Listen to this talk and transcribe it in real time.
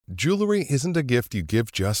Jewelry isn't a gift you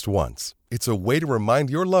give just once. It's a way to remind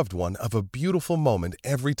your loved one of a beautiful moment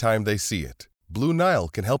every time they see it. Blue Nile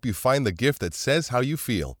can help you find the gift that says how you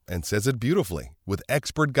feel and says it beautifully, with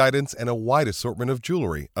expert guidance and a wide assortment of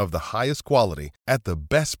jewelry of the highest quality at the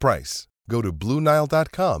best price. Go to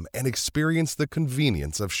BlueNile.com and experience the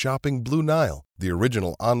convenience of shopping Blue Nile, the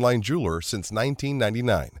original online jeweler since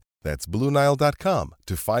 1999. That's BlueNile.com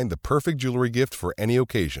to find the perfect jewelry gift for any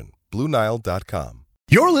occasion. BlueNile.com.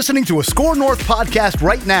 You're listening to a Score North podcast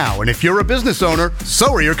right now, and if you're a business owner,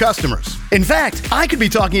 so are your customers. In fact, I could be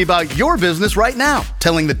talking about your business right now,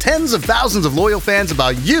 telling the tens of thousands of loyal fans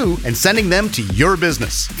about you and sending them to your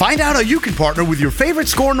business. Find out how you can partner with your favorite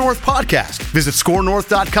Score North podcast. Visit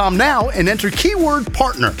scorenorth.com now and enter keyword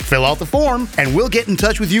partner. Fill out the form, and we'll get in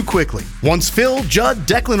touch with you quickly. Once Phil, Judd,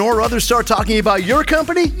 Declan, or others start talking about your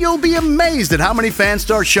company, you'll be amazed at how many fans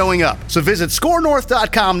start showing up. So visit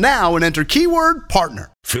scorenorth.com now and enter keyword partner.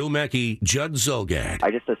 Phil Mackey, Judd Zulgad. I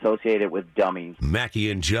just associate it with dummies. Mackey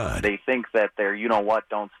and Judd. They think that they're, you know what,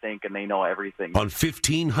 don't stink, and they know everything. On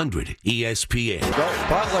 1500 ESPN.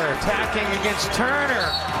 Butler attacking against Turner.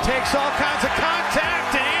 Takes all kinds of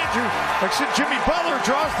contact, and Jimmy Butler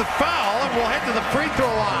draws the foul and will head to the free throw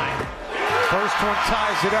line. First one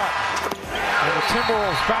ties it up. And the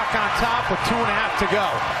Timberwolves back on top with 2.5 to go.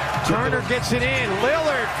 Turner gets it in.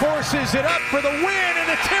 Lillard forces it up for the win, and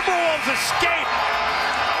the Timberwolves escape.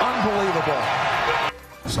 Unbelievable.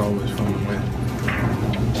 It's always fun to win,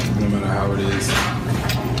 no matter how it is.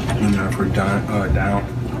 No matter if we're down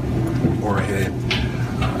or ahead.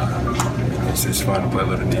 It's just fun to play a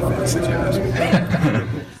little defense, if you ask me.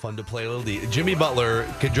 Fun to play a little defense. Jimmy Butler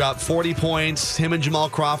could drop 40 points. Him and Jamal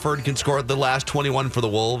Crawford can score the last 21 for the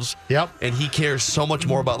Wolves. Yep. And he cares so much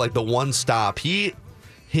more about like the one stop.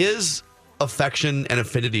 His affection and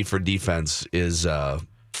affinity for defense is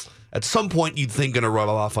at some point you'd think going to rub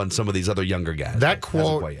off on some of these other younger guys. That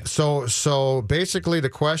quote. So basically the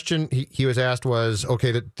question he was asked was,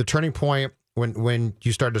 okay, the turning point when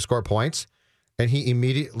you started to score points, and he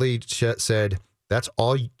immediately said, that's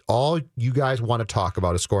all you guys want to talk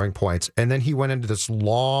about is scoring points. And then he went into this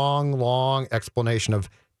long explanation of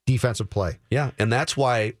defensive play. Yeah, and that's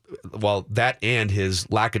why, well, that and his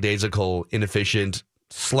lackadaisical, inefficient,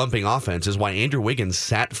 slumping offense is why Andrew Wiggins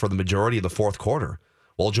sat for the majority of the fourth quarter.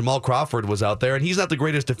 Well, Jamal Crawford was out there, and he's not the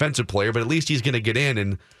greatest defensive player, but at least he's going to get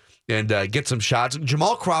in and get some shots.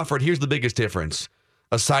 Jamal Crawford, here's the biggest difference,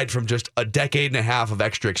 aside from just a decade and a half of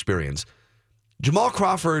extra experience. Jamal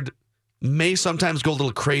Crawford may sometimes go a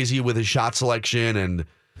little crazy with his shot selection, and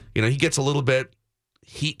he gets a little bit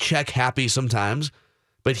heat check happy sometimes,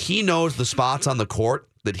 but he knows the spots on the court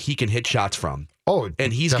that he can hit shots from. Oh,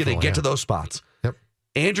 and he's going to get to those spots. Yep.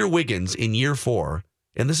 Andrew Wiggins in year 4,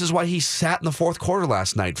 and this is why he sat in the fourth quarter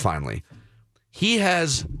last night finally. He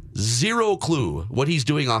has zero clue what he's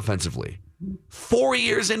doing offensively. 4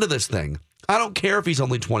 years into this thing. I don't care if he's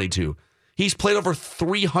only 22. He's played over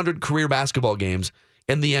 300 career basketball games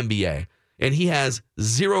in the NBA, and he has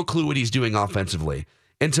zero clue what he's doing offensively.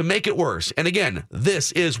 And to make it worse, and again,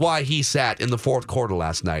 this is why he sat in the fourth quarter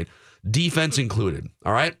last night, defense included,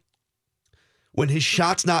 all right? When his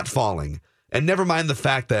shot's not falling, and never mind the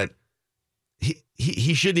fact that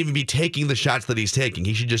he shouldn't even be taking the shots that he's taking.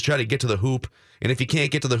 He should just try to get to the hoop, and if he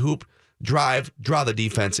can't get to the hoop, drive, draw the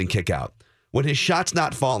defense, and kick out. When his shot's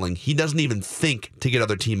not falling, he doesn't even think to get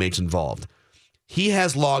other teammates involved. He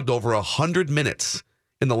has logged over 100 minutes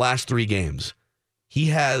in the last 3 games. He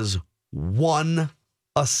has 1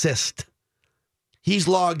 assist. He's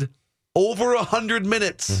logged over 100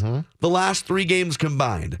 minutes the last 3 games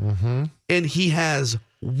combined. And he has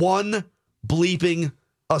 1 bleeping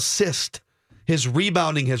assist. His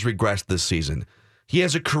rebounding has regressed this season. He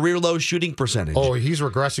has a career-low shooting percentage. Oh, he's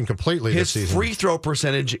regressing completely this season. His free throw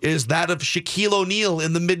percentage is that of Shaquille O'Neal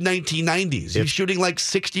in the mid-1990s. He's shooting like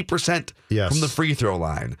 60% from the free throw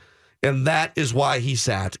line. And that is why he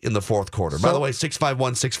sat in the fourth quarter. By the way,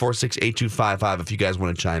 651-646-8255 if you guys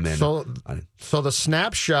want to chime in. So the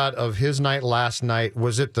snapshot of his night last night,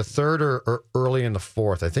 was it the third or early in the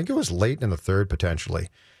fourth? I think it was late in the third, potentially.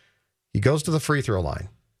 He goes to the free throw line.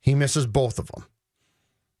 He misses both of them.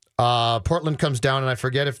 Portland comes down, and I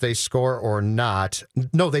forget if they score or not.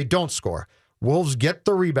 No, they don't score. Wolves get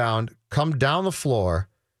the rebound, come down the floor.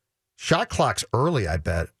 Shot clock's early, I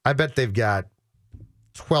bet. I bet they've got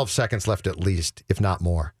 12 seconds left at least, if not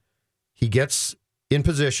more. He gets in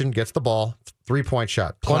position, gets the ball, 3-point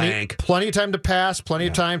shot. Plenty of time to pass, plenty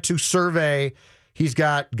of time to survey. He's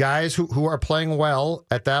got guys who are playing well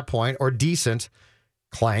at that point, or decent.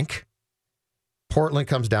 Clank. Portland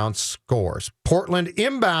comes down, scores. Portland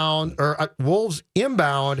inbound, or Wolves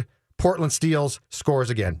inbound. Portland steals, scores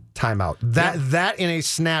again, timeout. That in a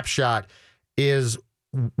snapshot is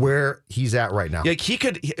where he's at right now. Yeah, he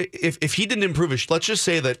could, if he didn't improve his, let's just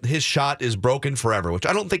say that his shot is broken forever, which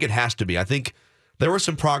I don't think it has to be. I think there was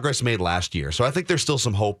some progress made last year. So I think there's still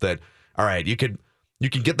some hope that, all right, you can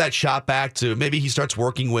get that shot back to maybe he starts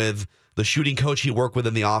working with the shooting coach he worked with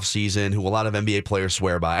in the offseason, who a lot of NBA players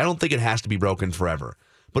swear by. I don't think it has to be broken forever.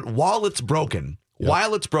 But while it's broken,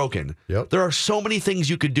 there are so many things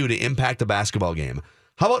you could do to impact a basketball game.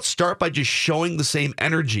 How about start by just showing the same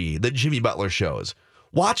energy that Jimmy Butler shows?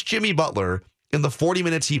 Watch Jimmy Butler in the 40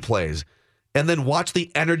 minutes he plays, and then watch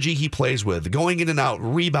the energy he plays with, going in and out,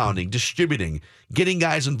 rebounding, distributing, getting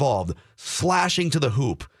guys involved, slashing to the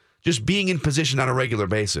hoop, just being in position on a regular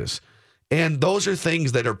basis. And those are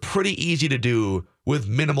things that are pretty easy to do with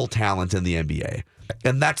minimal talent in the NBA.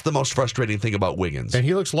 And that's the most frustrating thing about Wiggins. And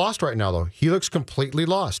he looks lost right now, though. He looks completely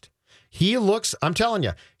lost. I'm telling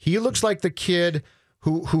you, he looks like the kid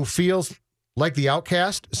who feels like the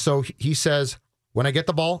outcast. So he says, when I get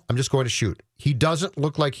the ball, I'm just going to shoot. He doesn't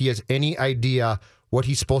look like he has any idea what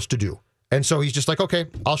he's supposed to do. And so he's just like, okay,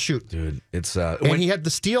 I'll shoot. Dude, it's... and he had the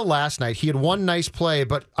steal last night. He had one nice play,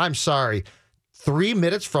 but I'm sorry. 3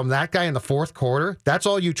 minutes from that guy in the fourth quarter, that's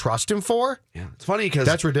all you trust him for? Yeah, it's funny because...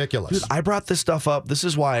 That's ridiculous. Dude, I brought this stuff up. This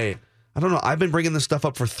is why... I don't know. I've been bringing this stuff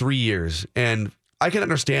up for 3 years, and I can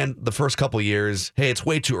understand the first couple of years, hey, it's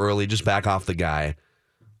way too early, just back off the guy.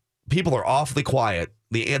 People are awfully quiet.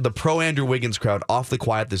 The pro Andrew Wiggins crowd, awfully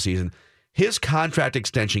quiet this season. His contract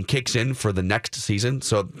extension kicks in for the next season,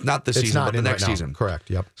 so not this season, but the next season. Correct,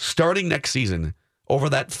 yep. Starting next season, over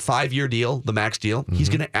that 5-year deal, the max deal, he's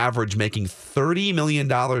going to average making $30 million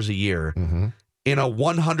a year in a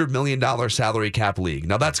 $100 million salary cap league.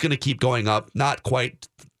 Now, that's going to keep going up, not quite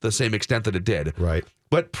the same extent that it did. Right.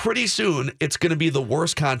 But pretty soon, it's going to be the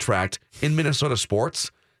worst contract in Minnesota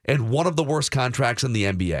sports and one of the worst contracts in the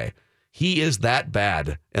NBA. He is that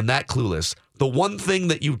bad and that clueless. The one thing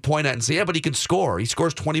that you point at and say, yeah, but he can score. He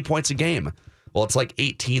scores 20 points a game. Well, it's like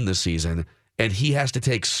 18 this season, and he has to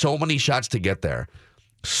take so many shots to get there.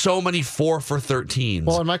 So many 4 for 13s.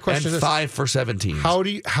 Well, and my question is 5 for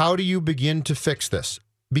 17s. How do you begin to fix this?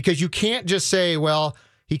 Because you can't just say, well,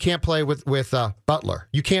 he can't play with Butler.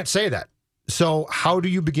 You can't say that. So how do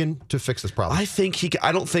you begin to fix this problem? I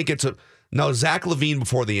don't think it's a... No, Zach LaVine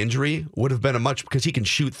before the injury would have been because he can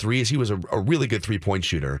shoot threes. He was a really good three-point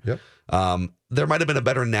shooter. Yep. There might have been a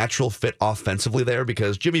better natural fit offensively there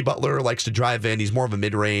because Jimmy Butler likes to drive in. He's more of a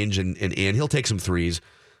mid-range, and he'll take some threes.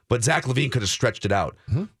 But Zach LaVine could have stretched it out.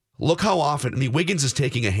 Mm-hmm. Look how often... I mean, Wiggins is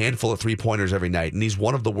taking a handful of three-pointers every night, and he's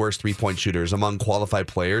one of the worst three-point shooters among qualified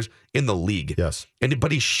players in the league. Yes.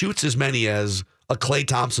 But he shoots as many as a Klay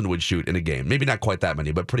Thompson would shoot in a game. Maybe not quite that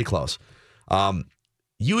many, but pretty close.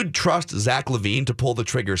 You would trust Zach LaVine to pull the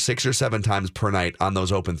trigger 6 or 7 times per night on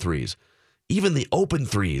those open threes. Even the open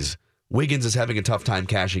threes, Wiggins is having a tough time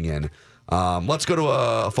cashing in. Let's go to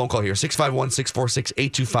a phone call here,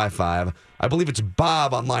 651-646-8255. I believe it's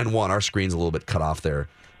Bob on line 1. Our screen's a little bit cut off there.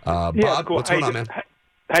 Bob, cool. what's going on, man?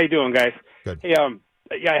 How you doing, guys? Good. Hey,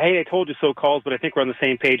 I told you so calls, but I think we're on the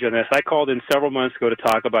same page on this. I called in several months ago to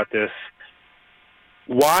talk about this.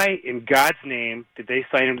 Why, in God's name, did they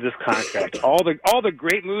sign him to this contract? All the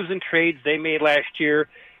great moves and trades they made last year,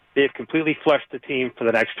 they've completely flushed the team for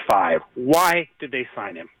the next 5. Why did they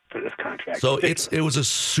sign him for this contract? So it was a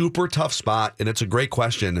super tough spot, and it's a great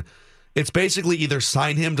question. It's basically either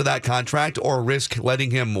sign him to that contract or risk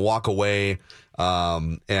letting him walk away,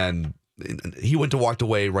 and he went to walk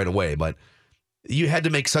away right away, but you had to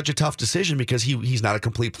make such a tough decision because he's not a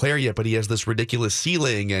complete player yet, but he has this ridiculous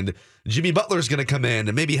ceiling, and Jimmy Butler's going to come in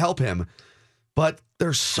and maybe help him. But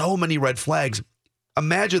there's so many red flags.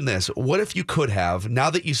 Imagine this. What if you could have, now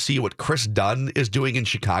that you see what Chris Dunn is doing in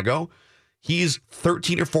Chicago, he's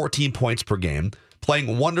 13 or 14 points per game,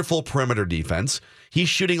 playing wonderful perimeter defense. He's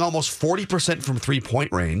shooting almost 40% from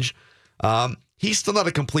three-point range. He's still not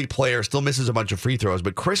a complete player, still misses a bunch of free throws,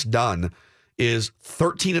 but Chris Dunn is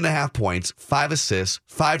 13.5 points, 5 assists,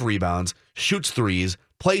 5 rebounds, shoots threes,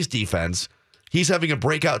 plays defense. He's having a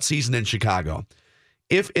breakout season in Chicago.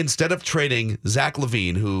 If instead of trading Zach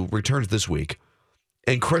LaVine, who returns this week,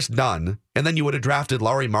 and Chris Dunn, and then you would have drafted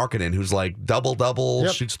Lauri Markkanen, who's like double-double,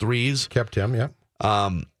 yep. Shoots threes. Kept him, yeah.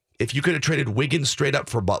 If you could have traded Wiggins straight up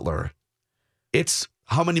for Butler, it's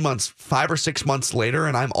how many months? 5 or 6 months later,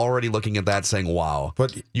 and I'm already looking at that saying, wow.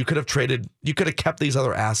 But you could have kept these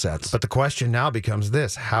other assets. But the question now becomes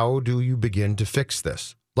this: how do you begin to fix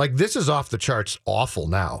this? Like, this is off the charts awful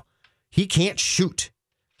now. He can't shoot.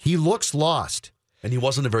 He looks lost. And he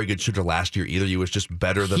wasn't a very good shooter last year either. He was just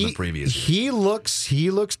better than the previous. He looks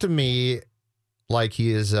to me like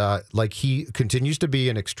he is like he continues to be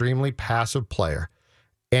an extremely passive player,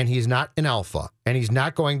 and he's not an alpha, and he's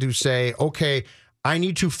not going to say, okay, I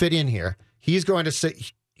need to fit in here. He's going to say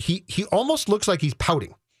he almost looks like he's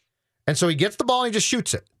pouting. And so he gets the ball and he just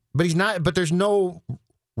shoots it. But he's not, but there's no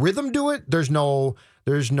rhythm to it. There's no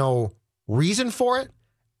reason for it.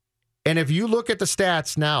 And if you look at the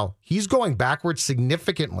stats now, he's going backwards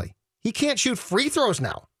significantly. He can't shoot free throws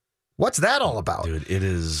now. What's that all about? Dude, it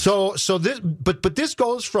is so this but this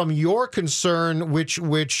goes from your concern,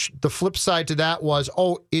 which the flip side to that was,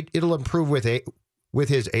 it'll improve with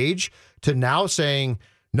his age, to now saying,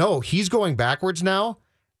 no, he's going backwards now.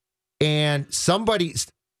 And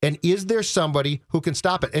is there somebody who can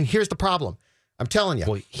stop it? And here's the problem. I'm telling you.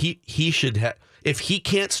 Well, he should have. If he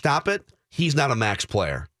can't stop it, he's not a max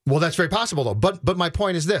player. Well, that's very possible, though. But my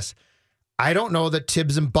point is this. I don't know that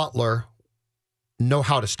Tibbs and Butler know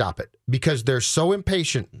how to stop it because they're so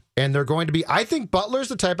impatient, and they're going to be. I think Butler's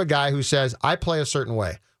the type of guy who says, I play a certain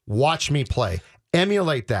way. Watch me play.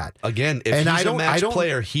 Emulate that. Again, if he's a max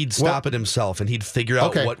player, he'd stop it himself, and he'd figure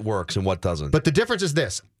out what works and what doesn't. But the difference is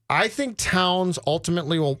this. I think Towns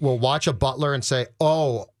ultimately will watch a Butler and say,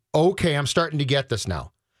 oh, okay, I'm starting to get this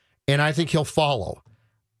now. And I think he'll follow.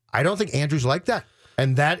 I don't think Andrew's like that.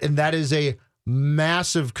 And that is a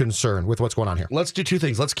massive concern with what's going on here. Let's do two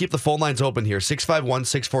things. Let's keep the phone lines open here.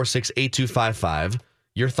 651-646-8255.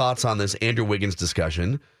 Your thoughts on this Andrew Wiggins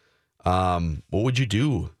discussion. What would you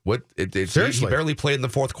do? Seriously. He barely played in the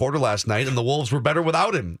fourth quarter last night, and the Wolves were better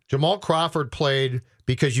without him. Jamal Crawford played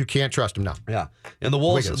because you can't trust him now. Yeah. And the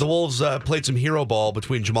Wolves played some hero ball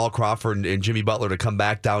between Jamal Crawford and Jimmy Butler to come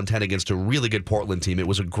back down 10 against a really good Portland team. It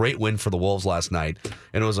was a great win for the Wolves last night,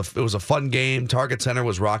 and it was a fun game. Target Center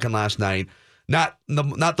was rocking last night. Not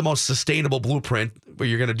the most sustainable blueprint where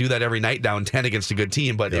you're going to do that every night down 10 against a good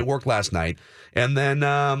team, but it worked last night. And then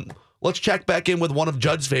let's check back in with one of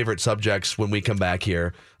Judd's favorite subjects when we come back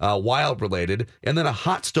here, Wild related, and then a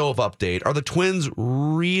hot stove update. Are the Twins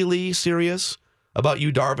really serious about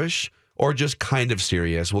you, Darvish, or just kind of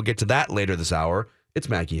serious? We'll get to that later this hour. It's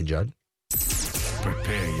Mackey and Judd.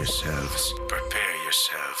 Prepare yourselves. Prepare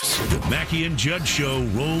yourselves. The Mackey and Judd Show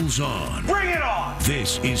rolls on. Bring it on!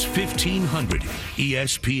 This is 1500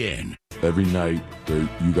 ESPN. Every night,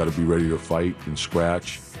 you got to be ready to fight and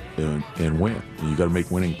scratch and win. And you got to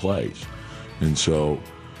make winning plays. And so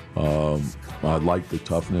I like the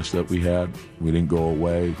toughness that we had. We didn't go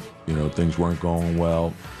away. Things weren't going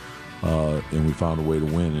well. And we found a way to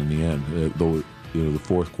win in the end. Though, the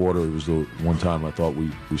fourth quarter, it was the one time I thought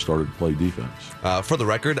we started to play defense. For the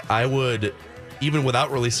record, I would, even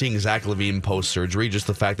without really seeing Zach LaVine post-surgery, just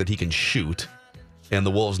the fact that he can shoot, and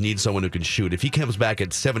the Wolves need someone who can shoot. If he comes back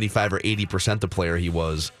at 75 or 80% the player he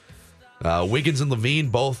was, Wiggins and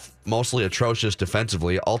LaVine, both mostly atrocious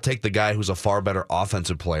defensively. I'll take the guy who's a far better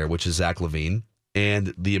offensive player, which is Zach LaVine,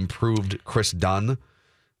 and the improved Chris Dunn.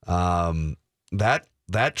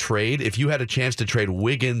 That trade, if you had a chance to trade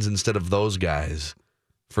Wiggins instead of those guys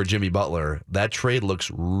for Jimmy Butler, that trade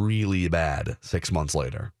looks really bad 6 months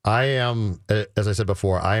later. I am, as I said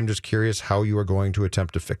before, I am just curious how you are going to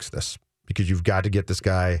attempt to fix this, because you've got to get this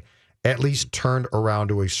guy at least turned around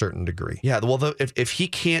to a certain degree. Yeah, well, if he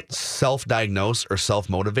can't self-diagnose or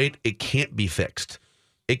self-motivate, it can't be fixed.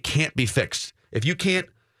 It can't be fixed. If you can't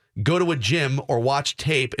go to a gym or watch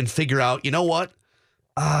tape and figure out, you know what?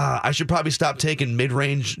 I should probably stop taking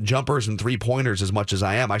mid-range jumpers and three-pointers as much as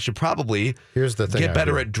I am. I should probably get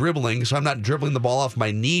better at dribbling so I'm not dribbling the ball off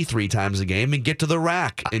my knee 3 times a game, and get to the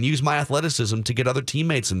rack and use my athleticism to get other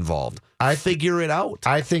teammates involved. Figure it out.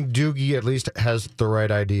 I think Doogie at least has the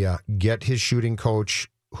right idea. Get his shooting coach,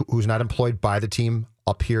 who's not employed by the team,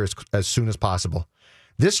 up here as soon as possible.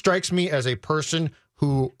 This strikes me as a person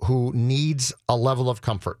who needs a level of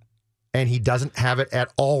comfort, and he doesn't have it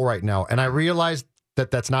at all right now. And I realize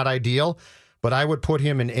that's not ideal, but I would put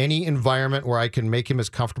him in any environment where I can make him as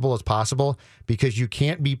comfortable as possible, because you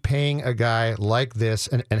can't be paying a guy like this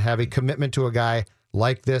and have a commitment to a guy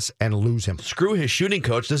like this and lose him. Screw his shooting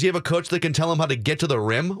coach. Does he have a coach that can tell him how to get to the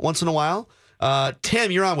rim once in a while? Tim,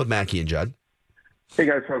 you're on with Mackey and Judd. Hey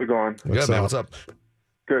guys, how's it going? Good, man. What's up?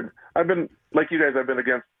 Good. I've been, like you guys, I've been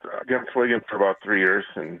against Wiggins for about 3 years,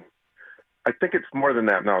 and I think it's more than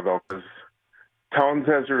that now, though, because Towns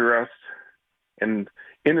has regressed. And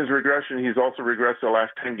in his regression, he's also regressed the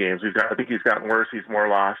last 10 games. I think he's gotten worse. He's more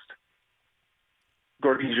lost.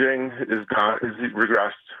 Gorgie Jing is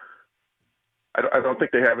regressed. I don't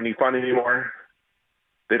think they have any fun anymore.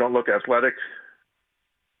 They don't look athletic.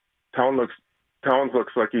 Towns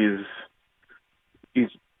looks like he's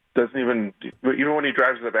doesn't even when he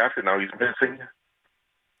drives to the basket now, he's missing.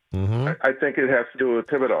 Mm-hmm. I think it has to do with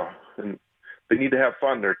Thibodeau, and They need to have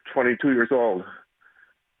fun. They're 22 years old.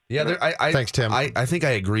 Yeah, thanks, Tim. I think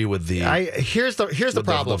I agree with the. Here's the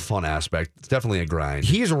problem. The fun aspect. It's definitely a grind.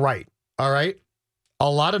 He's right. All right. A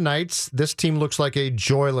lot of nights, this team looks like a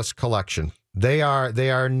joyless collection. They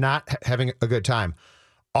are not having a good time.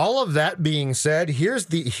 All of that being said, here's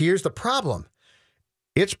the problem.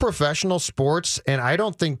 It's professional sports, and I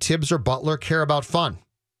don't think Tibbs or Butler care about fun.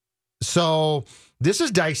 So this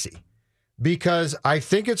is dicey because I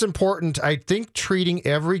think it's important. I think treating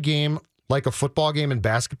every game like a football game in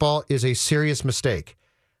basketball is a serious mistake.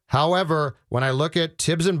 However, when I look at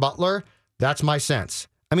Tibbs and Butler, that's my sense.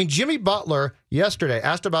 I mean, Jimmy Butler yesterday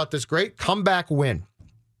asked about this great comeback win.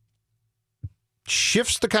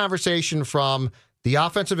 Shifts the conversation from the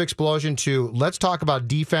offensive explosion to let's talk about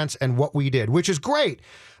defense and what we did, which is great.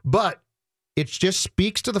 But it just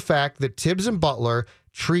speaks to the fact that Tibbs and Butler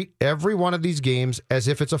treat every one of these games as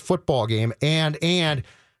if it's a football game. And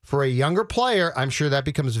for a younger player, I'm sure that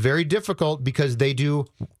becomes very difficult because they do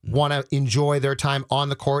want to enjoy their time on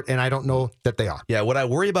the court, and I don't know that they are. Yeah, what I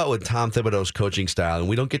worry about with Tom Thibodeau's coaching style, and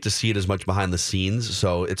we don't get to see it as much behind the scenes,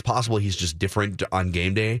 so it's possible he's just different on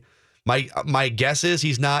game day. My guess is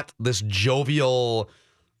he's not this jovial,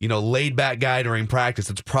 laid-back guy during practice.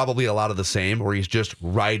 It's probably a lot of the same, where he's just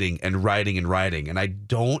writing and writing and writing, and I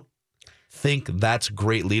don't think that's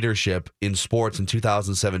great leadership in sports in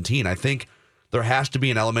 2017. I think there has to be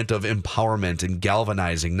an element of empowerment and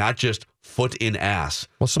galvanizing, not just foot in ass,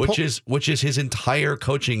 which is his entire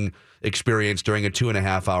coaching experience during a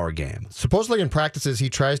 2.5-hour game. Supposedly in practices, he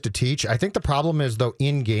tries to teach. I think the problem is, though,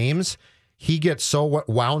 in games, he gets so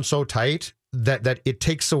wound so tight that it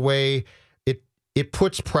takes away, it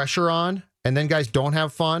puts pressure on, and then guys don't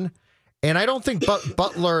have fun. And I don't think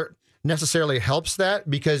Butler necessarily helps that,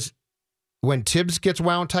 because when Tibbs gets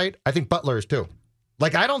wound tight, I think Butler is too.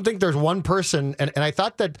 Like, I don't think there's one person, and I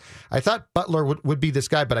thought Butler would be this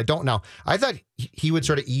guy, but I don't know. I thought he would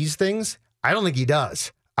sort of ease things. I don't think he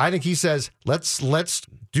does. I think he says, let's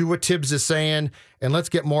do what Tibbs is saying, and let's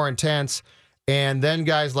get more intense. And then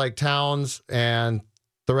guys like Towns and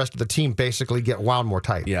the rest of the team basically get wound more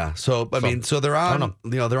tight. Yeah. So they're on,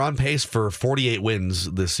 they're on pace for 48 wins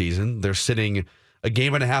this season. They're sitting a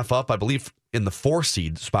game and a half up, I believe, in the 4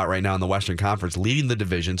 seed spot right now in the Western Conference, leading the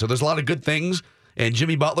division. So there's a lot of good things. And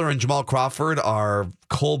Jimmy Butler and Jamal Crawford are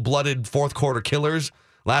cold-blooded fourth-quarter killers.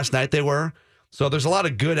 Last night they were. So there's a lot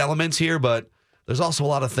of good elements here, but there's also a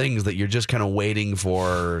lot of things that you're just kind of waiting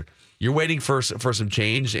for. You're waiting for some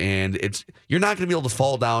change, and you're not going to be able to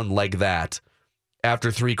fall down like that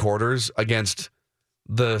after 3 quarters against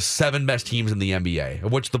the 7 best teams in the NBA,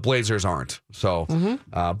 of which the Blazers aren't. So,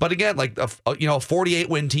 but again, like a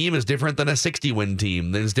 48-win team is different than a 60-win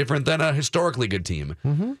team. Is different than a historically good team.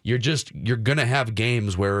 You're gonna have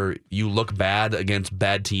games where you look bad against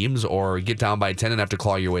bad teams, or get down by 10 and have to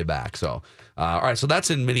claw your way back. So, all right, so that's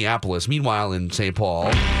in Minneapolis. Meanwhile, in St.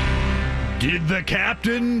 Paul, did the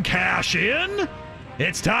captain cash in?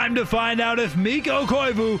 It's time to find out if Mikko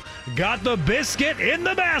Koivu got the biscuit in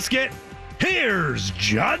the basket. Here's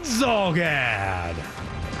Judd Zulgad.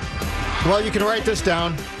 Well, you can write this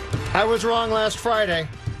down. I was wrong last Friday.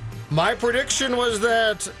 My prediction was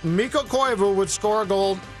that Mikko Koivu would score a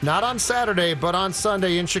goal, not on Saturday, but on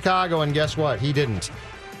Sunday in Chicago, and guess what? He didn't.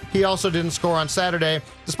 He also didn't score on Saturday,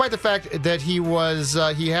 despite the fact that he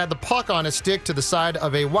had the puck on his stick to the side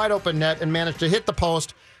of a wide-open net and managed to hit the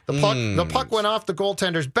post. The puck went off the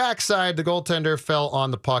goaltender's backside. The goaltender fell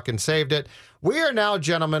on the puck and saved it. We are now,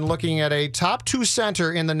 gentlemen, looking at a top 2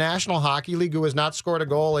 center in the National Hockey League who has not scored a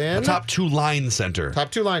goal in... A top 2 line center.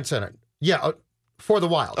 Top 2 line center. Yeah, for the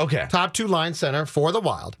Wild. Okay. Top 2 line center for the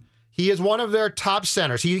Wild. He is one of their top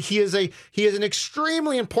centers. He is an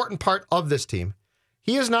extremely important part of this team.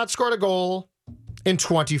 He has not scored a goal in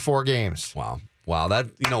 24 games. Wow, that,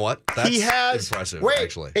 you know what? That's impressive,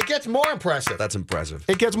 actually. It gets more impressive. That's impressive.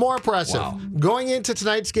 It gets more impressive. Wow. Going into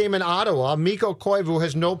tonight's game in Ottawa, Mikko Koivu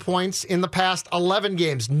has no points in the past 11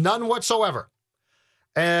 games. None whatsoever.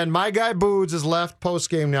 And my guy Boods is left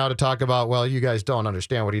post-game now to talk about, well, you guys don't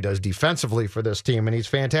understand what he does defensively for this team, and he's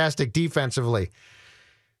fantastic defensively.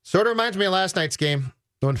 Sort of reminds me of last night's game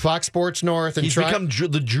when Fox Sports North... and He's become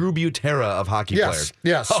the Drew Butera of hockey players.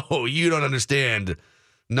 Yes. Oh, you don't understand.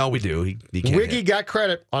 No, we do. He can't Wiggy got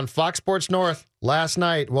credit on Fox Sports North last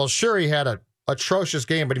night. Well, sure, he had an atrocious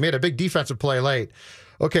game, but he made a big defensive play late.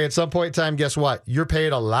 Okay, at some point in time, guess what? You're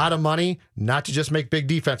paid a lot of money not to just make big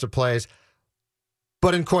defensive plays,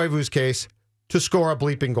 but in Koivu's case, to score a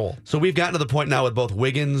bleeping goal. So we've gotten to the point now with both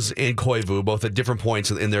Wiggins and Koivu, both at different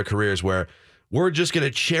points in their careers, where we're just going to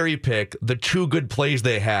cherry pick the 2 good plays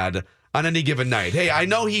they had on any given night. Hey, I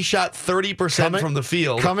know he shot 30% from the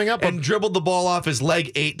field and dribbled the ball off his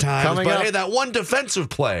leg 8 times, but hey, that one defensive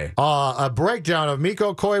play. A breakdown of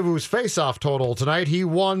Mikko Koivu's faceoff total tonight. He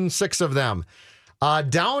won 6 of them.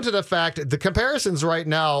 Down to the fact, the comparisons right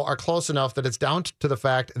now are close enough that it's down to the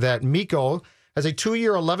fact that Mikko has a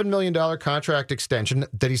 2-year, $11 million contract extension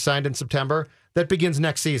that he signed in September that begins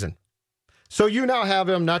next season. So you now have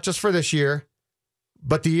him not just for this year,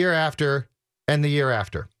 but the year after and the year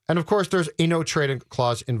after. And of course, there's a no trade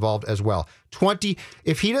clause involved as well.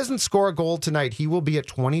 If he doesn't score a goal tonight, he will be at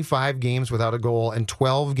 25 games without a goal and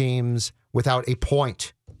 12 games without a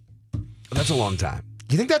point. That's a long time.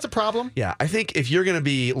 You think that's a problem? Yeah, I think if you're going to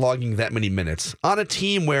be logging that many minutes on a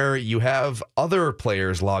team where you have other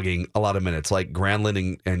players logging a lot of minutes, like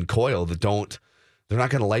Granlund and Coyle, they're not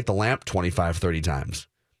going to light the lamp 25, 30 times.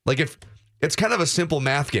 Like if it's kind of a simple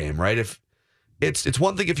math game, right? If it's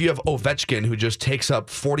one thing if you have Ovechkin who just takes up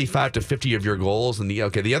 45 to 50 of your goals, and the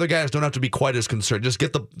other guys don't have to be quite as concerned. Just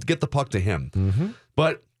get the puck to him. Mm-hmm.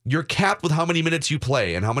 But you're capped with how many minutes you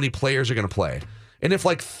play and how many players are going to play. And if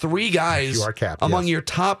like 3 guys among your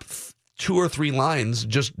top 2 or 3 lines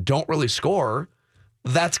just don't really score,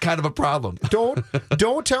 that's kind of a problem.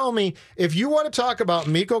 Don't tell me, if you want to talk about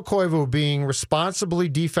Mikko Koivu being responsibly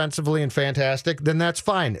defensively and fantastic, then that's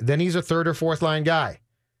fine. Then he's a 3rd or 4th line guy.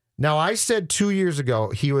 Now, I said 2 years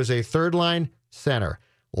ago he was a 3rd line center.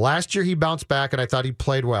 Last year he bounced back and I thought he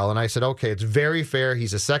played well. And I said, okay, it's very fair.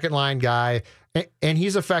 He's a 2nd line guy and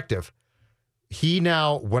he's effective. He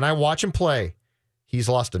now, when I watch him play, he's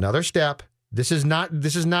lost another step. This is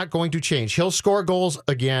not going to change. He'll score goals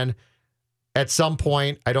again at some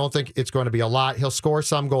point. I don't think it's going to be a lot. He'll score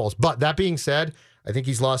some goals. But that being said, I think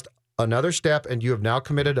he's lost another step, and you have now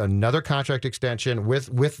committed another contract extension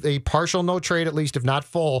with a partial no trade, at least if not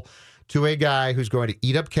full, to a guy who's going to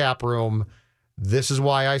eat up cap room. This is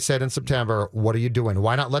why I said in September, what are you doing?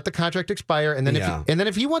 Why not let the contract expire? And then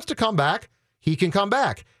if he wants to come back, he can come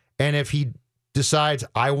back. And if he decides,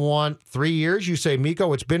 I want 3 years, you say,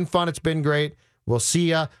 Mikko, it's been fun, it's been great. We'll see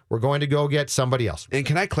ya. We're going to go get somebody else. And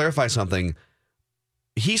can I clarify something?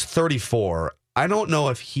 He's 34. I don't know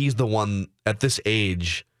if he's the one at this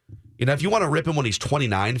age. You know, if you want to rip him when he's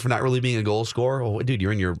 29 for not really being a goal scorer, oh, dude,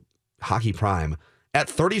 you're in your hockey prime. At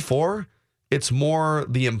 34, it's more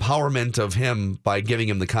the empowerment of him by giving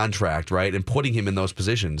him the contract, right, and putting him in those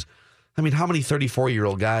positions. I mean, how many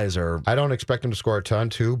 34-year-old guys are... I don't expect him to score a ton,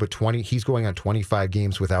 too, but he's going on 25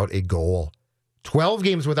 games without a goal. 12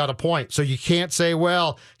 games without a point. So you can't say,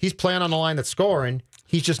 well, he's playing on the line that's scoring.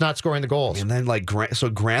 He's just not scoring the goals. And then, so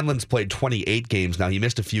Granlund's played 28 games now. He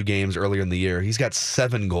missed a few games earlier in the year. He's got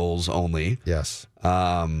 7 goals only. Yes.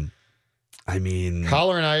 I mean...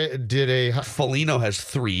 Collar and I did a... Foligno has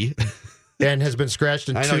 3. And has been scratched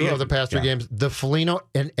in 2 of the past 3 games. The Foligno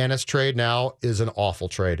and Ennis trade now is an awful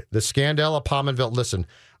trade. The Scandella Pominville, listen,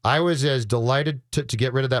 I was as delighted to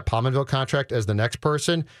get rid of that Pominville contract as the next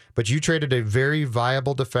person, but you traded a very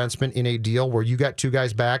viable defenseman in a deal where you got 2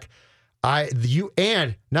 guys back.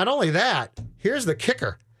 And not only that, here's the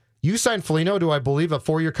kicker. You signed Foligno to, I believe, a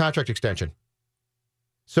 4-year contract extension.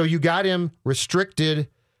 So you got him restricted.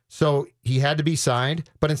 So he had to be signed,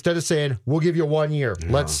 but instead of saying, we'll give you 1 year,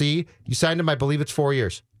 let's see, you signed him, I believe it's 4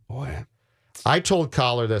 years. Boy. I told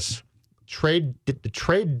Collar this, the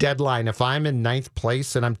trade deadline, if I'm in 9th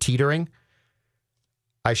place and I'm teetering,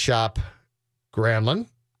 I shop Granlund,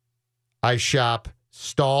 I shop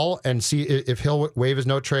Stahl and see if he'll waive his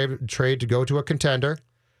no trade to go to a contender.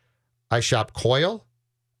 I shop Coyle,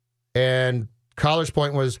 and Collar's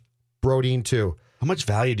point was Brodin too. How much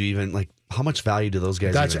value do you even How much value do those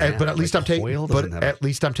guys have? But at least I'm taking. But at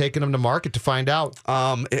least I'm taking them to market to find out.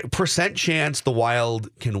 Percent chance the Wild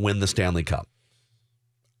can win the Stanley Cup.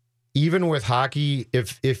 Even with hockey,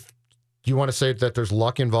 if you want to say that there's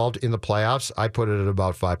luck involved in the playoffs, I put it at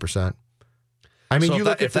about 5%. I mean,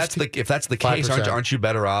 so if that's the case, aren't you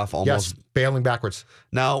better off almost bailing backwards?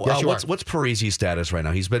 Now, what's Parisi's status right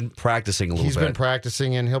now? He's been practicing a little bit. He's been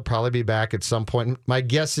practicing, and he'll probably be back at some point. My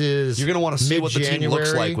guess is you're going to want to see what the team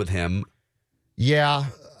looks like with him. Yeah,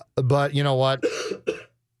 but you know what?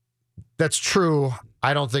 That's true.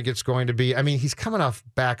 I don't think it's going to be. I mean, he's coming off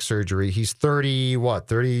back surgery. He's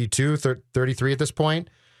 32, 33 at this point.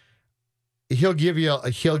 He'll give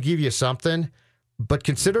you something. But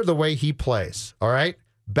consider the way he plays, all right?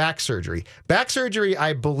 Back surgery. Back surgery,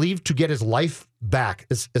 I believe, to get his life back,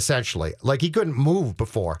 essentially. Like, he couldn't move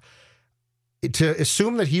before. To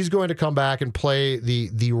assume that he's going to come back and play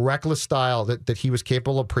the reckless style that he was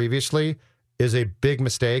capable of previously is a big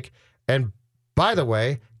mistake. And, by the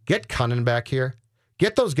way, get Cunnin back here.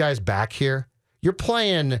 Get those guys back here. You're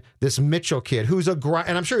playing this Mitchell kid who's and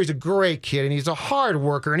I'm sure he's a great kid and he's a hard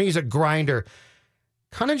worker and he's a grinder.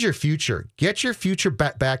 Kind of your future. Get your future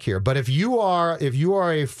back here. But if you are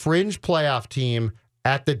a fringe playoff team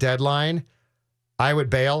at the deadline, I would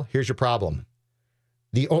bail. Here's your problem.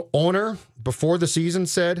 The owner before the season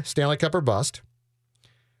said Stanley Cup or bust.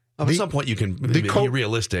 At some point, you can be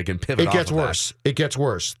realistic and pivot. It gets worse. It gets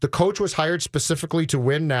worse. The coach was hired specifically to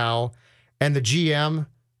win now, and the GM,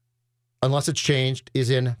 unless it's changed,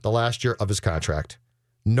 is in the last year of his contract.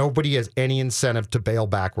 Nobody has any incentive to bail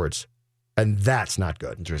backwards, and that's not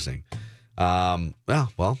good. Interesting.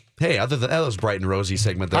 Well, hey, other than that was bright and rosy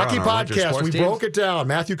segment there. Hockey on our podcast. We broke it down.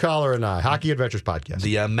 Matthew Collar and I. Hockey Adventures podcast.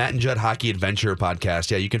 The Matt and Judd Hockey Adventure podcast.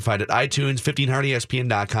 Yeah, you can find it iTunes,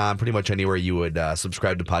 1500ESPN.com, pretty much anywhere you would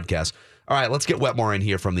subscribe to podcasts. All right, let's get Wetmore in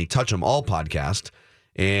here from the Touch 'em All podcast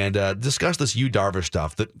and discuss this Yu Darvish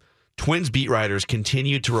stuff. The Twins beat writers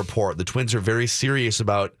continue to report the Twins are very serious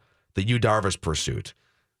about the Yu Darvish pursuit.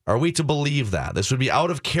 Are we to believe that? This would be out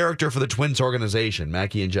of character for the Twins organization,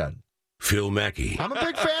 Mackey and Judd. Phil Mackey. I'm a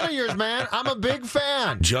big fan of yours, man. I'm a big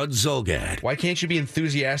fan. Judd Zulgad. Why can't you be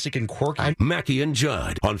enthusiastic and quirky? Mackey and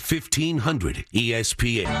Judd on 1500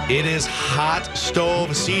 ESPN. It is hot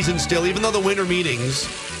stove season still, even though the winter meetings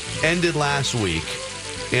ended last week.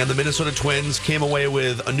 And the Minnesota Twins came away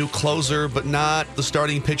with a new closer, but not the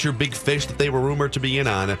starting pitcher, Big Fish, that they were rumored to be in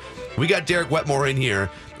on. We got Derek Wetmore in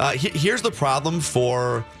here. Here's the problem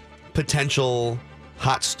for potential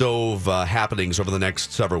hot stove happenings over the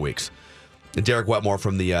next several weeks. Derek Wetmore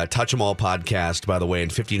from the Touch 'em All podcast, by the way,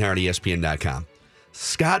 and 1500ESPN.com.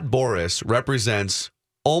 Scott Boras represents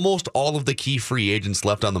almost all of the key free agents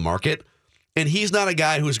left on the market, and he's not a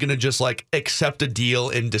guy who's going to just accept a deal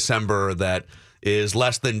in December that is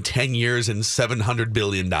less than 10 years and $700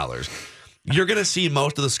 billion. You're going to see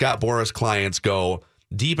most of the Scott Boras clients go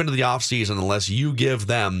deep into the offseason unless you give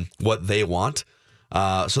them what they want.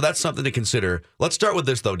 So that's something to consider. Let's start with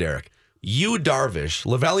this, though, Derek. Yu Darvish,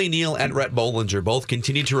 Lavelle Neal, and Rhett Bollinger both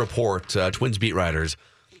continue to report, Twins beat writers,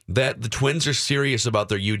 that the Twins are serious about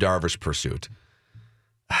their Yu Darvish pursuit.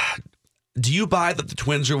 Do you buy that the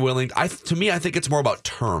Twins are willing? To me, I think it's more about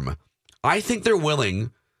term. I think they're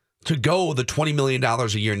willing to go the $20 million a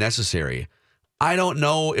year necessary. I don't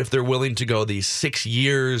know if they're willing to go the 6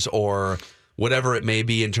 years or whatever it may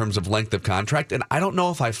be in terms of length of contract. And I don't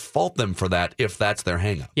know if I fault them for that, if that's their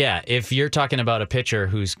hang-up. Yeah, if you're talking about a pitcher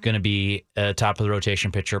who's going to be a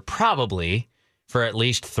top-of-the-rotation pitcher probably for at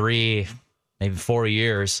least 3, maybe 4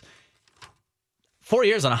 years, 4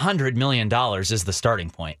 years on $100 million is the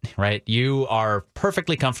starting point, right? You are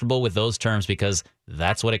perfectly comfortable with those terms because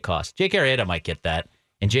that's what it costs. Jake Arrieta might get that,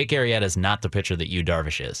 and Jake Arrieta is not the pitcher that Yu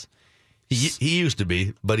Darvish is. He used to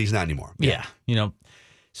be, but he's not anymore. Yeah,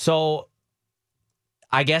 so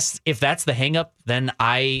I guess if that's the hang-up, then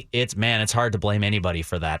it's hard to blame anybody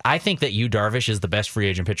for that. I think that Yu Darvish is the best free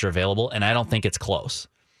agent pitcher available, and I don't think it's close.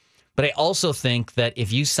 But I also think that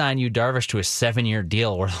if you sign Yu Darvish to a 7-year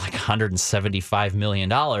deal worth $175 million,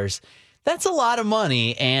 that's a lot of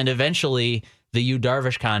money, and eventually the Yu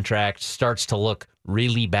Darvish contract starts to look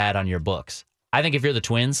really bad on your books. I think if you're the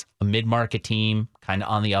Twins, a mid-market team, kind of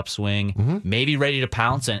on the upswing, maybe ready to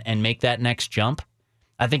pounce and make that next jump,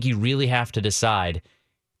 I think you really have to decide,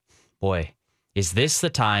 boy, is this the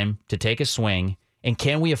time to take a swing, and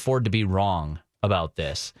can we afford to be wrong about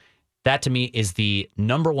this? That to me is the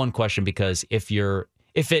number one question, because if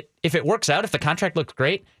it works out, if the contract looks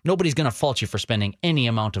great, nobody's going to fault you for spending any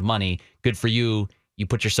amount of money. Good for you. You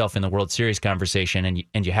put yourself in the World Series conversation,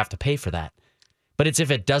 and you have to pay for that. But it's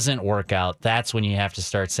if it doesn't work out, that's when you have to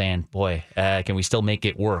start saying, boy, can we still make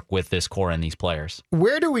it work with this core and these players?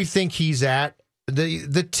 Where do we think he's at?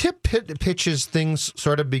 The tip pitches things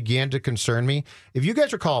sort of began to concern me. If you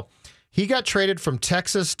guys recall, he got traded from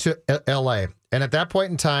Texas to L.A., and at that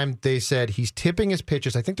point in time, they said he's tipping his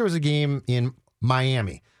pitches. I think there was a game in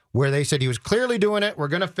Miami where they said he was clearly doing it. We're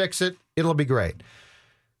going to fix it. It'll be great.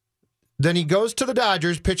 Then he goes to the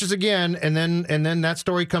Dodgers, pitches again, and then that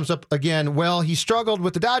story comes up again. Well, he struggled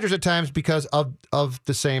with the Dodgers at times because of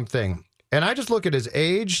the same thing. And I just look at his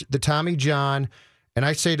age, the Tommy John, and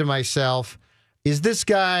I say to myself, is this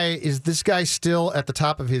guy still at the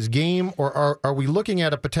top of his game, or are we looking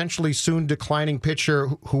at a potentially soon declining pitcher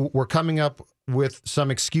who we're coming up with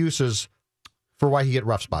some excuses for why he hit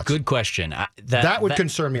rough spots? Good question. That would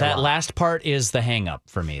concern me a lot. That last part is the hang-up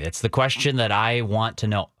for me. It's the question that I want to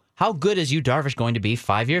know. How good is Yu Darvish going to be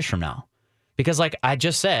 5 years from now? Because like I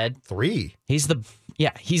just said, 3. He's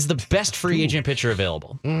the best free agent pitcher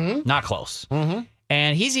available. Mm-hmm. Not close. Mm-hmm.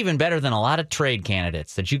 And he's even better than a lot of trade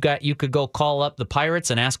candidates that you could go call up the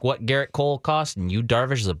Pirates and ask what Garrett Cole cost, and Yu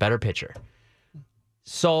Darvish is a better pitcher.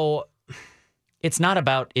 So it's not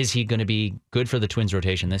about, is he going to be good for the Twins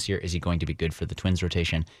rotation this year? Is he going to be good for the Twins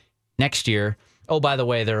rotation next year? Oh, by the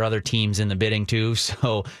way, there are other teams in the bidding too,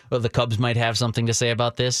 so the Cubs might have something to say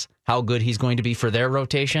about this, how good he's going to be for their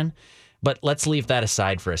rotation. But let's leave that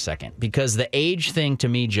aside for a second, because the age thing to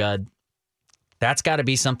me, Judd, that's got to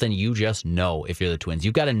be something you just know if you're the Twins.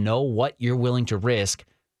 You've got to know what you're willing to risk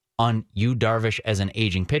on Yu Darvish as an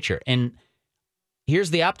aging pitcher. And here's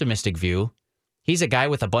the optimistic view. He's a guy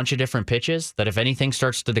with a bunch of different pitches that if anything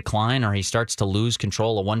starts to decline or he starts to lose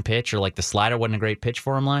control of one pitch, or like the slider wasn't a great pitch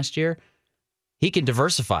for him last year, he can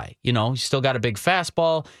diversify. You know, he's still got a big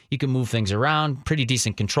fastball. You can move things around. Pretty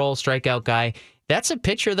decent control, strikeout guy. That's a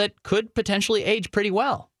pitcher that could potentially age pretty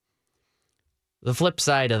well. The flip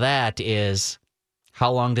side of that is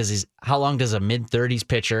how long does a mid-30s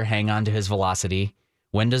pitcher hang on to his velocity?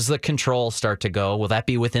 When does the control start to go? Will that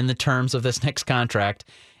be within the terms of this next contract?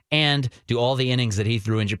 And do all the innings that he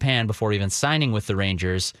threw in Japan before even signing with the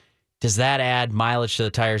Rangers, does that add mileage to the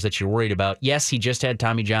tires that you're worried about? Yes, he just had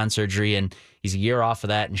Tommy John surgery, and he's a year off of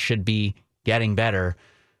that and should be getting better.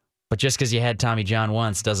 But just because you had Tommy John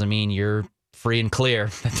once doesn't mean you're free and clear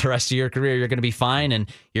that the rest of your career you're going to be fine,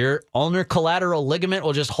 and your ulnar collateral ligament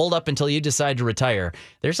will just hold up until you decide to retire.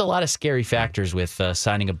 There's a lot of scary factors with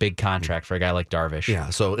signing a big contract for a guy like Darvish.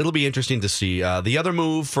 Yeah, so it'll be interesting to see. The other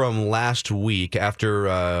move from last week,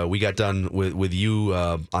 after we got done with you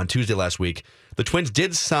on Tuesday last week, the Twins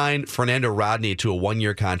did sign Fernando Rodney to a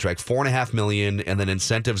one-year contract, $4.5 million, and then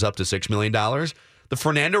incentives up to $6 million. The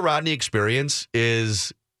Fernando Rodney experience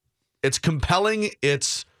it's compelling.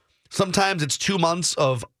 Sometimes it's 2 months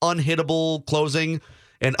of unhittable closing,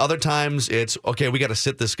 and other times it's, okay, we got to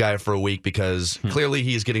sit this guy for a week because clearly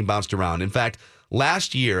he's getting bounced around. In fact,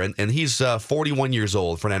 last year, and he's 41 years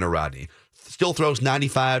old, Fernando Rodney, still throws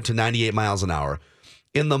 95 to 98 miles an hour.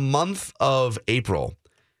 In the month of April,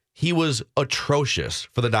 he was atrocious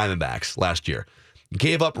for the Diamondbacks last year.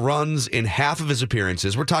 Gave up runs in half of his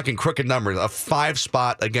appearances. We're talking crooked numbers, a 5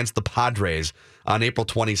 spot against the Padres on April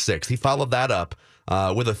 26th. He followed that up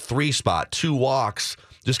with a 3 spot, 2 walks,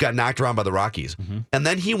 just got knocked around by the Rockies. Mm-hmm. And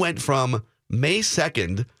then he went from May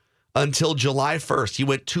 2nd until July 1st. He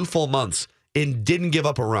went 2 full months and didn't give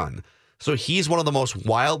up a run. So he's one of the most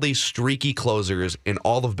wildly streaky closers in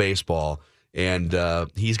all of baseball. And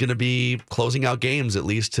he's going to be closing out games at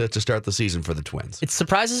least to start the season for the Twins. It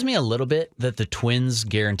surprises me a little bit that the Twins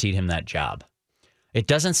guaranteed him that job. It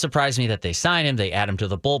doesn't surprise me that they sign him. They add him to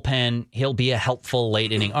the bullpen. He'll be a helpful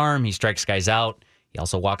late inning arm. He strikes guys out. He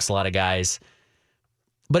also walks a lot of guys.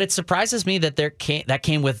 But it surprises me that that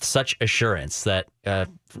came with such assurance that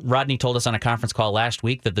Rodney told us on a conference call last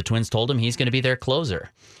week that the Twins told him he's going to be their closer.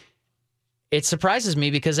 It surprises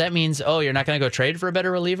me because that means, oh, you're not going to go trade for a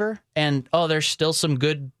better reliever? And, oh, there's still some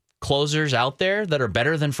good closers out there that are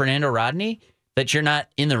better than Fernando Rodney that you're not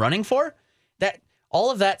in the running for? All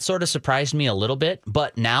of that sort of surprised me a little bit,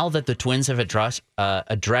 but now that the Twins have addressed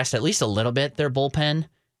at least a little bit their bullpen,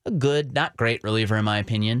 a good, not great reliever in my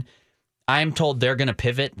opinion, I'm told they're going to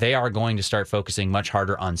pivot. They are going to start focusing much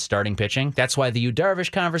harder on starting pitching. That's why the Yu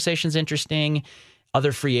Darvish conversation's interesting.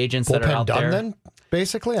 Other free agents bullpen that are out done there. Then,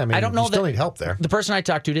 basically? I mean, I don't know, you still need help there. The person I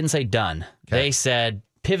talked to didn't say done. Okay. They said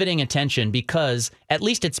pivoting attention because at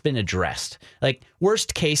least it's been addressed. Like,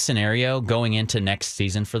 worst case scenario going into next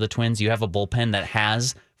season for the Twins, you have a bullpen that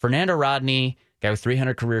has Fernando Rodney, guy with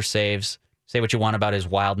 300 career saves. Say what you want about his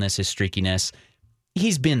wildness, his streakiness.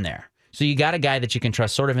 He's been there. So you got a guy that you can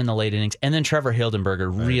trust sort of in the late innings. And then Trevor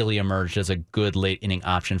Hildenberger really emerged as a good late inning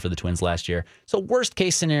option for the Twins last year. So worst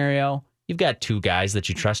case scenario, you've got 2 guys that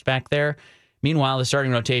you trust back there. Meanwhile, the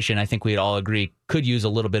starting rotation, I think we'd all agree, could use a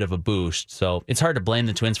little bit of a boost. So it's hard to blame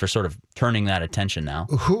the Twins for sort of turning that attention now.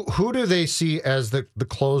 Who do they see as the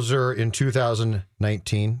closer in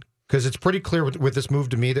 2019? Because it's pretty clear with this move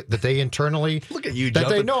to me that they internally look at you, that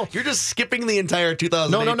they know you're just skipping the entire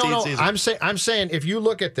 2018 season. I'm saying if you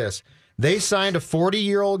look at this, they signed a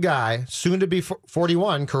 40-year-old guy, soon to be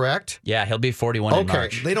 41, correct? Yeah, he'll be 41 in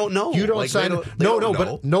March. They don't know. You don't sign.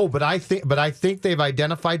 But I think they've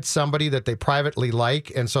identified somebody that they privately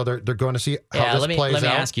like, and so they're going to see how this plays out. Let me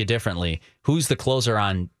ask you differently. Who's the closer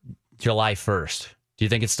on July 1st? Do you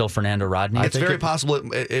think it's still Fernando Rodney? It's very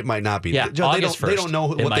possible it might not be. Yeah, they don't know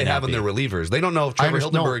what they have in their relievers. They don't know if Trevor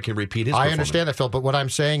Hildenberg can repeat his performance. I understand that, Phil, but what I'm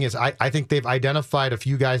saying is I think they've identified a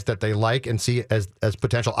few guys that they like and see as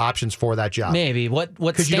potential options for that job. Maybe. What stands out to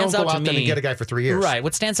me... Because you don't go out there and get a guy for 3 years. Right.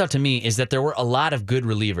 What stands out to me is that there were a lot of good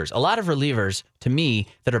relievers. A lot of relievers, to me,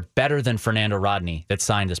 that are better than Fernando Rodney that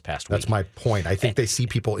signed this past week. That's my point. I think they see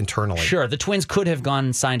people internally. Sure. The Twins could have gone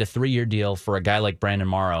and signed a 3-year deal for a guy like Brandon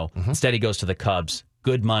Morrow. Mm-hmm. Instead, he goes to the Cubs.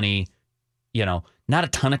 Good money, not a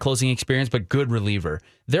ton of closing experience, but good reliever.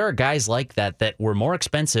 There are guys like that were more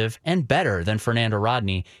expensive and better than Fernando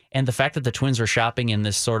Rodney. And the fact that the Twins are shopping in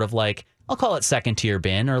this sort of like, I'll call it second tier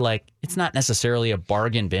bin, or like, it's not necessarily a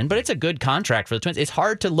bargain bin, but it's a good contract for the Twins. It's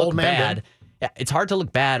hard to look bad. Yeah, it's hard to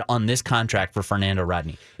look bad on this contract for Fernando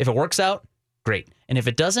Rodney. If it works out, great. And if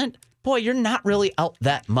it doesn't, boy, you're not really out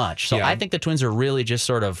that much. So I think the Twins are really just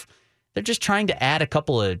they're just trying to add a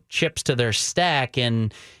couple of chips to their stack.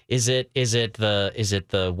 And is it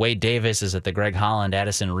the Wade Davis? Is it the Greg Holland,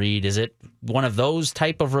 Addison Reed? Is it one of those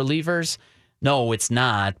type of relievers? No, it's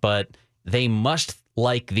not. But they must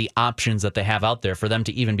like the options that they have out there for them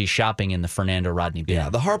to even be shopping in the Fernando Rodney bin. Yeah,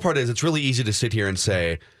 the hard part is it's really easy to sit here and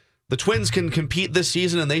say the Twins can compete this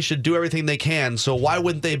season and they should do everything they can. So why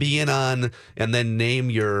wouldn't they be in on and then name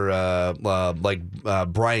your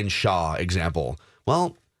Brian Shaw example?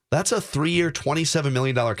 Well, that's a 3-year, $27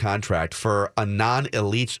 million contract for a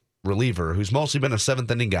non-elite reliever who's mostly been a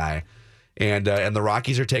seventh inning guy. And the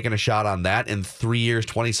Rockies are taking a shot on that in 3 years,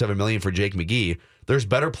 $27 million for Jake McGee. There's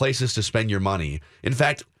better places to spend your money. In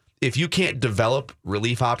fact, if you can't develop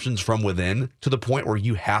relief options from within to the point where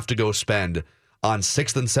you have to go spend on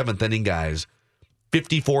sixth and seventh inning guys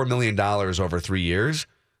 $54 million over 3 years,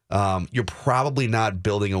 you're probably not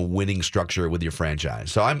building a winning structure with your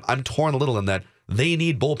franchise. So I'm torn a little in that they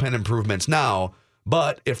need bullpen improvements now,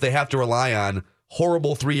 but if they have to rely on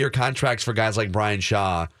horrible 3-year contracts for guys like Brian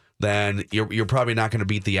Shaw, then you're probably not going to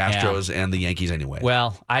beat the Astros and the Yankees anyway.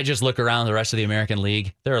 Well, I just look around the rest of the American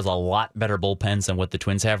League. There is a lot better bullpens than what the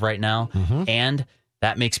Twins have right now. Mm-hmm. And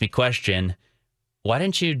that makes me question, why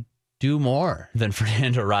didn't you do more than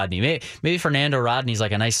Fernando Rodney? Maybe Fernando Rodney's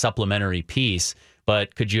like a nice supplementary piece,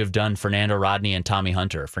 but could you have done Fernando Rodney and Tommy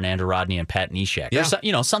Hunter, Fernando Rodney and Pat Neshek? Yeah.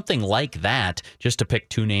 Or something like that, just to pick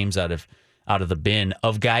two names out of the bin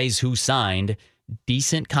of guys who signed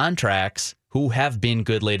decent contracts who have been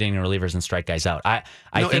good late inning relievers and strike guys out. I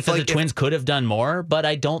think that the Twins could have done more, but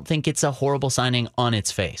I don't think it's a horrible signing on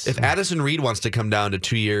its face. If Addison Reed wants to come down to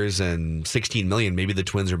 2 years and $16 million, maybe the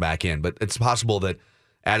Twins are back in. But it's possible that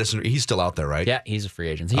Addison, he's still out there, right? Yeah, he's a free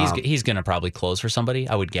agent. He's going to probably close for somebody,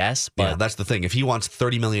 I would guess. But yeah, that's the thing. If he wants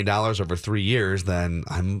 $30 million over 3 years, then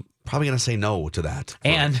I'm probably going to say no to that.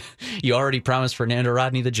 And you already promised Fernando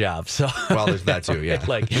Rodney the job. So well, there's that too, yeah.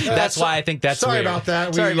 That's why I think that's sorry weird. About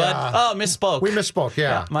that. Sorry, bud. Misspoke. We misspoke,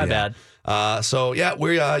 yeah. My bad.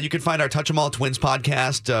 You can find our Touch 'Em All Twins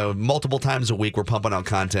podcast multiple times a week. We're pumping out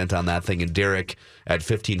content on that thing. And Derek at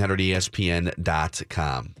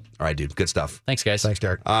 1500ESPN.com. All right, dude. Good stuff. Thanks, guys. Thanks,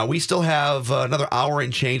 Derek. We still have another hour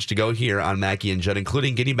and change to go here on Mackey and Judd,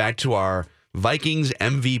 including getting back to our Vikings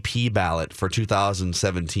MVP ballot for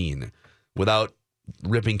 2017 without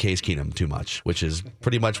ripping Case Keenum too much, which is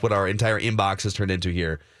pretty much what our entire inbox has turned into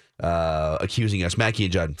here, accusing us. Mackey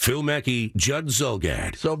and Judd. Phil Mackey, Judd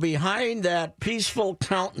Zulgad. So behind that peaceful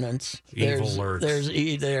countenance, they're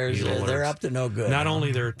up to no good. Not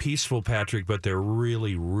only they're peaceful, Patrick, but they're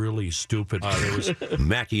really, really stupid. There was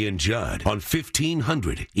Mackey and Judd on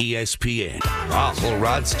 1500 ESPN. Wow, little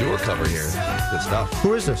Rod Stewart cover here. Good stuff.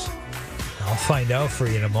 Who is this? I'll find out for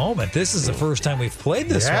you in a moment. This is the first time we've played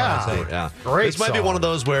this one, I think. Yeah. Great This might be song. one of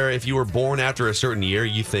those where if you were born after a certain year,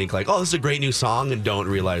 you think like, oh, this is a great new song, and don't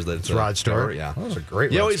realize that it's Rod Stewart. Yeah. That was a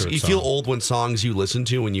great You Rod always Stewart you song. feel old when songs you listened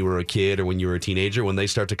to when you were a kid or when you were a teenager, when they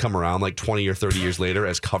start to come around like 20 or 30 years later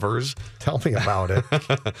as covers. Tell me about it.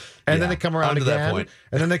 And then they come around on to that again. point.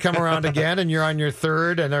 And then they come around again, and you're on your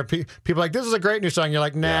third, and there are people like, this is a great new song. You're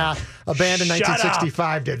like, nah, a band in Shut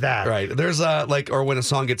 1965 did that. Right. There's or when a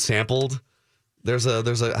song gets sampled, I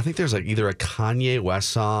think there's either a Kanye West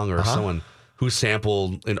song or someone who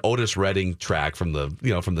sampled an Otis Redding track from the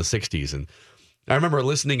 60s. And I remember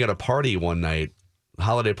listening at a party one night,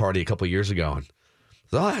 holiday party a couple of years ago, and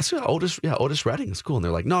that's Otis Redding. It's cool. And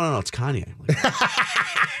they're like, no, it's Kanye. I'm like,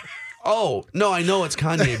 oh, no, I know it's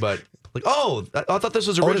Kanye, but like, oh, I thought this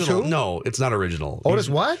was Otis original. who? No, it's not original. Otis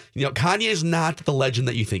what? Kanye is not the legend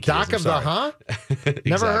that you think he Doc is. of the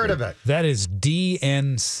Never heard of it. That is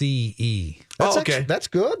DNCE. That's okay. That's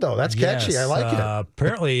good, though. That's catchy. Yes, I like it.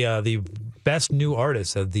 Apparently, the best new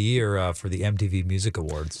artist of the year for the MTV Music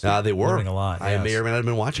Awards. They were. Winning a lot. I yes. may or may not have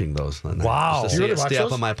been watching those. Wow. Just to You really stay watch up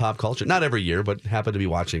those? on my pop culture. Not every year, but happened to be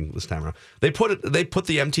watching this time around. They put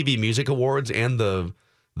the MTV Music Awards and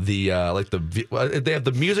they have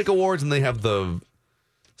the Music Awards and they have the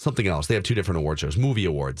something else. They have two different award shows, movie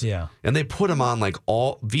awards. Yeah. And they put them on like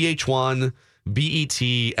all VH1, BET,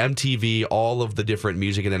 MTV, all of the different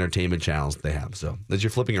music and entertainment channels they have. So as you're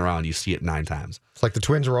flipping around, you see it 9 times. It's like the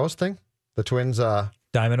Twins roast thing. The Twins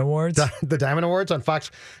Diamond Awards? The Diamond Awards on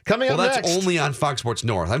Fox. Coming up next. Well, that's only on Fox Sports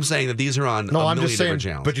North. I'm saying that these are on No, a I'm million just saying, different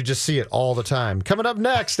channels. but you just see it all the time. Coming up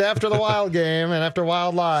next after the Wild game and after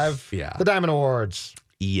Wild Live, the Diamond Awards.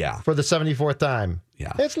 Yeah. For the 74th time.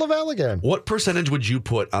 Yeah. It's Lavelle again. What percentage would you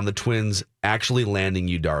put on the Twins actually landing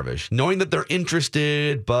Yu Darvish? Knowing that they're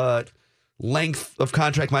interested, but length of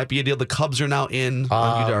contract might be a deal. The Cubs are now in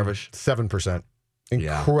on Yu Darvish. 7%.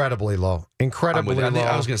 Incredibly low. Incredibly low.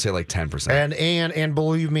 I was going to say like 10%. And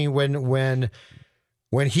believe me, when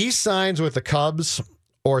he signs with the Cubs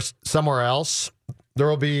or somewhere else, there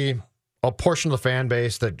will be a portion of the fan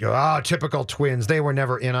base that go, typical Twins. They were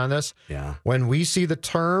never in on this. Yeah. When we see the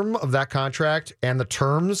term of that contract and the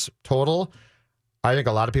terms total, I think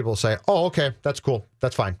a lot of people will say, oh, okay, that's cool.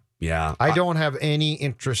 That's fine. Yeah. I don't have any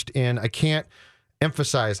interest I can't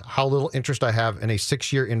emphasize how little interest I have in a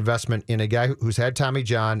 6-year investment in a guy who's had Tommy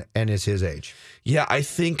John and is his age. Yeah, I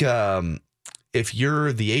think if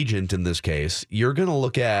you're the agent in this case, you're going to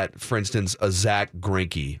look at, for instance, a Zach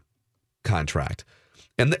Greinke contract.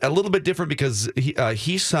 And a little bit different because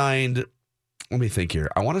he signed, let me think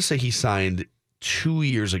here. I want to say he signed 2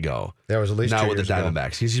 years ago. That was at least now 2 with years the ago.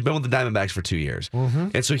 Diamondbacks. He's been with the Diamondbacks for 2 years. Mm-hmm.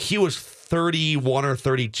 And so he was 31 or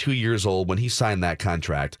 32 years old when he signed that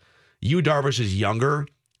contract. Yu Darvish is younger,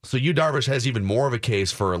 so Yu Darvish has even more of a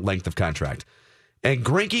case for a length of contract. And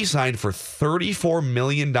Greinke signed for $34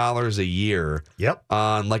 million a year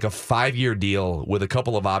on like a 5-year deal with a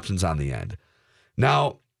couple of options on the end.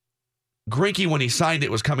 Now, Greinke, when he signed it,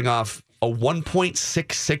 was coming off a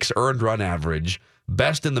 1.66 earned run average,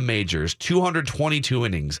 best in the majors, 222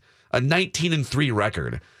 innings, a 19-3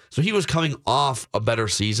 record. So he was coming off a better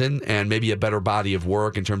season and maybe a better body of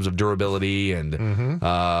work in terms of durability and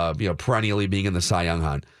perennially being in the Cy Young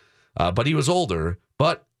hunt. But he was older.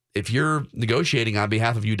 But if you're negotiating on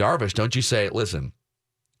behalf of Yu Darvish, don't you say, listen,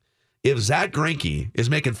 if Zach Greinke is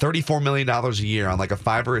making $34 million a year on like a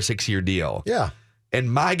 5 or a 6 year deal,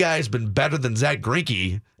 and my guy's been better than Zach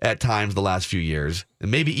Greinke at times the last few years,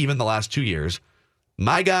 and maybe even the last 2 years,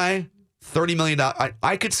 my guy, $30 million.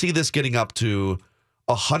 I could see this getting up to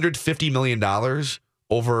 $150 million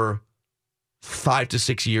over 5 to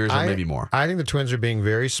 6 years or maybe more. I think the Twins are being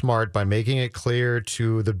very smart by making it clear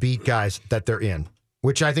to the beat guys that they're in,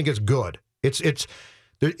 which I think is good. It's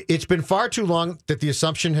been far too long that the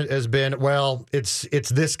assumption has been, well, it's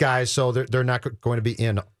this guy, so they're not going to be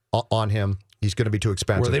in on him. He's going to be too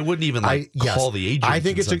expensive. Where they wouldn't even call the agent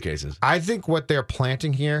in some cases. I think what they're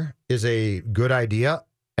planting here is a good idea,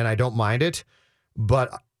 and I don't mind it,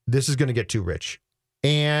 but this is going to get too rich.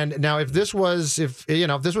 And now, if this was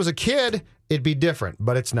a kid, it'd be different,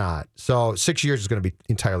 but it's not. So 6 years is going to be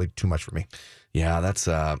entirely too much for me. Yeah,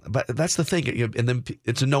 but that's the thing. And then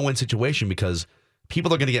it's a no-win situation because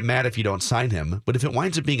people are going to get mad if you don't sign him. But if it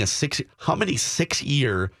winds up being how many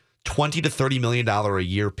 6-year, $20 to $30 million a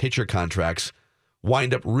year pitcher contracts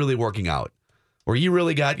wind up really working out, where you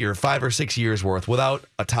really got your 5 or 6 years worth without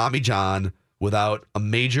a Tommy John, without a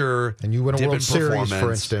major and you win a World Series, performance.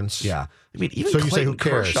 for instance. Yeah, I mean, even so you Clayton say, who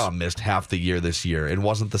cares? Kershaw missed half the year this year and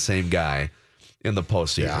wasn't the same guy in the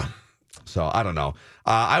postseason. Yeah. So I don't know.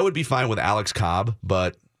 I would be fine with Alex Cobb,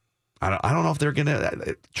 but I don't know if they're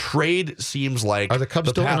gonna trade. Seems like are the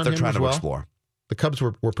Cubs still path on they're him trying as to well? explore. The Cubs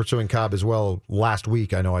were pursuing Cobb as well last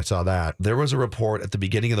week. I know I saw that. There was a report at the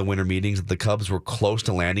beginning of the winter meetings that the Cubs were close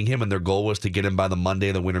to landing him, and their goal was to get him by the Monday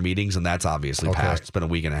of the winter meetings, and that's obviously passed. It's been a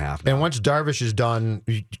week and a half now. And once Darvish is done,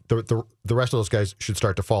 the rest of those guys should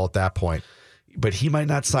start to fall at that point. But he might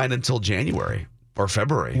not sign until January or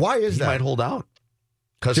February. Why is that? He might hold out.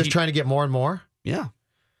 Just trying to get more and more? Yeah.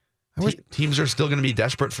 Teams are still going to be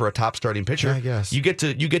desperate for a top starting pitcher. Yeah, I guess. You get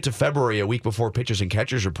to February, a week before pitchers and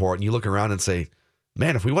catchers report, and you look around and say,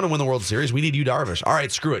 man, if we want to win the World Series, we need Yu Darvish. All right,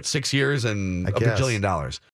 screw it. 6 years and $1 bajillion.